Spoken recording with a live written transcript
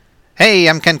Hey,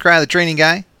 I'm Ken Cry, the Training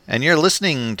Guy, and you're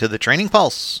listening to the Training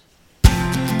Pulse. The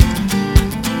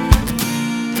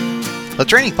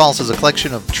Training Pulse is a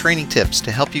collection of training tips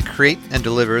to help you create and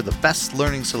deliver the best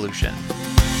learning solution.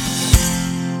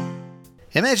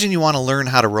 Imagine you want to learn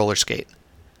how to roller skate.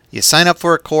 You sign up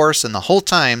for a course, and the whole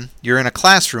time you're in a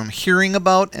classroom hearing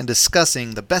about and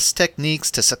discussing the best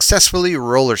techniques to successfully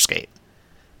roller skate.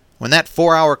 When that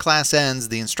 4-hour class ends,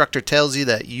 the instructor tells you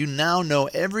that you now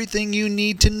know everything you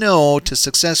need to know to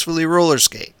successfully roller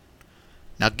skate.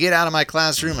 Now get out of my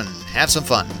classroom and have some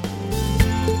fun.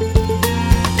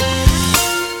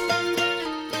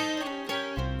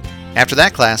 After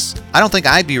that class, I don't think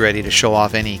I'd be ready to show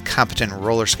off any competent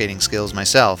roller skating skills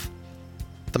myself.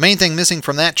 The main thing missing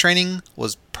from that training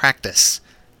was practice.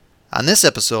 On this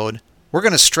episode, we're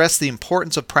going to stress the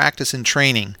importance of practice in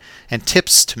training and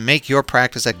tips to make your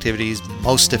practice activities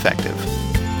most effective.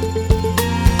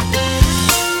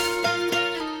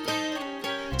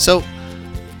 So,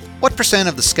 what percent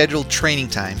of the scheduled training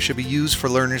time should be used for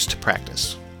learners to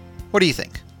practice? What do you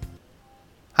think?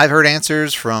 I've heard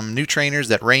answers from new trainers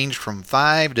that range from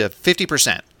 5 to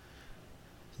 50%.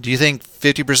 Do you think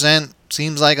 50%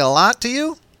 seems like a lot to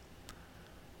you?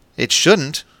 It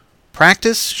shouldn't.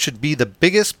 Practice should be the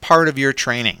biggest part of your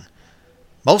training.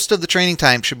 Most of the training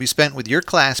time should be spent with your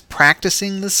class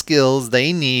practicing the skills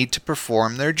they need to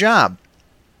perform their job.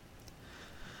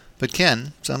 But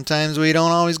Ken, sometimes we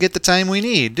don't always get the time we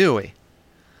need, do we?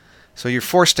 So you're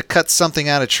forced to cut something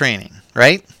out of training,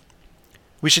 right?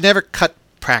 We should never cut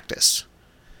practice.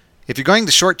 If you're going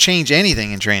to shortchange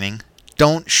anything in training,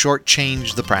 don't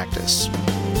shortchange the practice.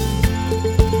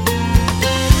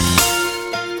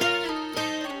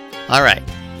 Alright,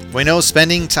 we know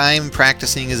spending time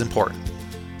practicing is important.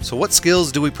 So what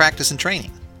skills do we practice in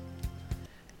training?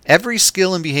 Every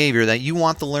skill and behavior that you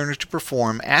want the learner to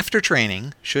perform after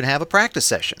training should have a practice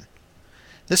session.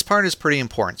 This part is pretty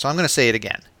important, so I'm going to say it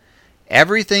again.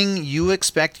 Everything you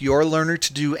expect your learner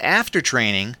to do after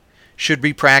training should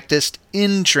be practiced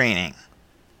in training.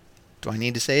 Do I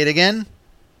need to say it again?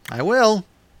 I will.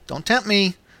 Don't tempt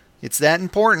me. It's that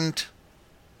important.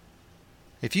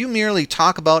 If you merely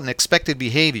talk about an expected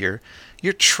behavior,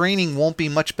 your training won't be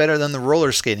much better than the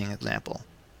roller skating example.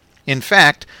 In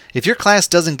fact, if your class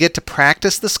doesn't get to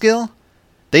practice the skill,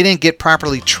 they didn't get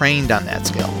properly trained on that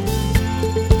skill.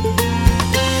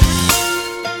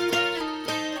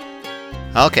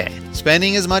 Okay,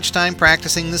 spending as much time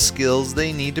practicing the skills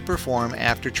they need to perform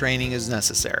after training is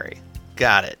necessary.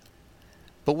 Got it.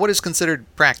 But what is considered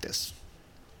practice?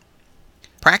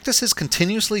 Practice is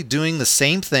continuously doing the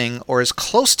same thing or as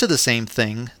close to the same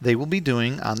thing they will be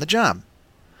doing on the job.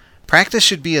 Practice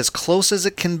should be as close as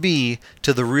it can be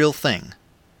to the real thing.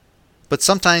 But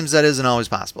sometimes that isn't always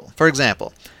possible. For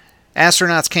example,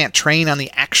 astronauts can't train on the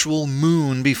actual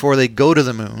moon before they go to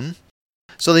the moon,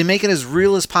 so they make it as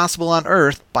real as possible on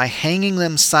Earth by hanging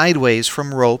them sideways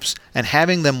from ropes and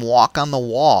having them walk on the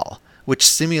wall, which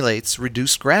simulates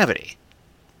reduced gravity.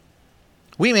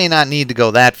 We may not need to go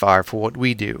that far for what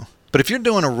we do, but if you're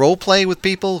doing a role play with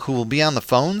people who will be on the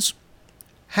phones,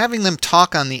 having them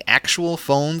talk on the actual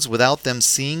phones without them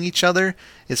seeing each other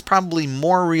is probably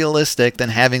more realistic than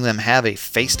having them have a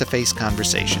face-to-face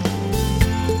conversation.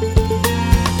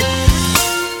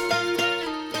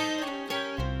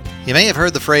 You may have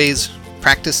heard the phrase,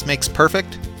 practice makes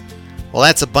perfect. Well,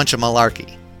 that's a bunch of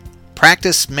malarkey.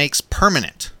 Practice makes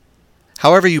permanent.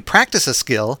 However you practice a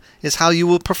skill is how you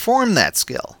will perform that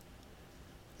skill.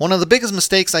 One of the biggest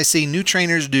mistakes I see new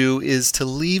trainers do is to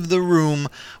leave the room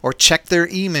or check their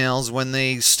emails when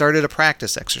they started a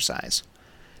practice exercise.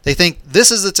 They think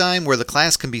this is the time where the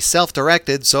class can be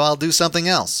self-directed, so I'll do something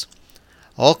else.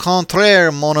 Au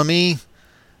contraire, mon ami.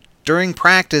 During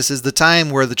practice is the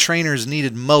time where the trainer is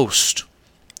needed most.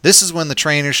 This is when the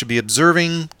trainer should be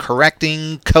observing,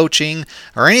 correcting, coaching,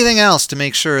 or anything else to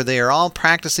make sure they are all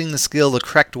practicing the skill the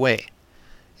correct way.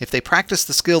 If they practice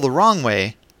the skill the wrong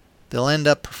way, they'll end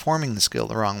up performing the skill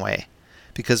the wrong way,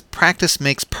 because practice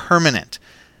makes permanent,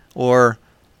 or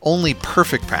only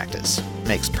perfect practice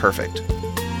makes perfect.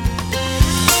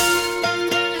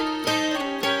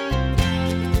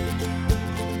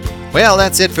 Well,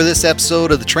 that's it for this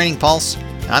episode of the Training Pulse.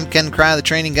 I'm Ken Cry, the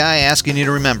Training Guy, asking you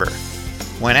to remember,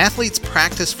 when athletes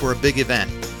practice for a big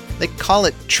event, they call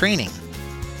it training.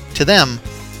 To them,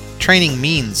 training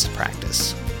means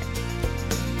practice.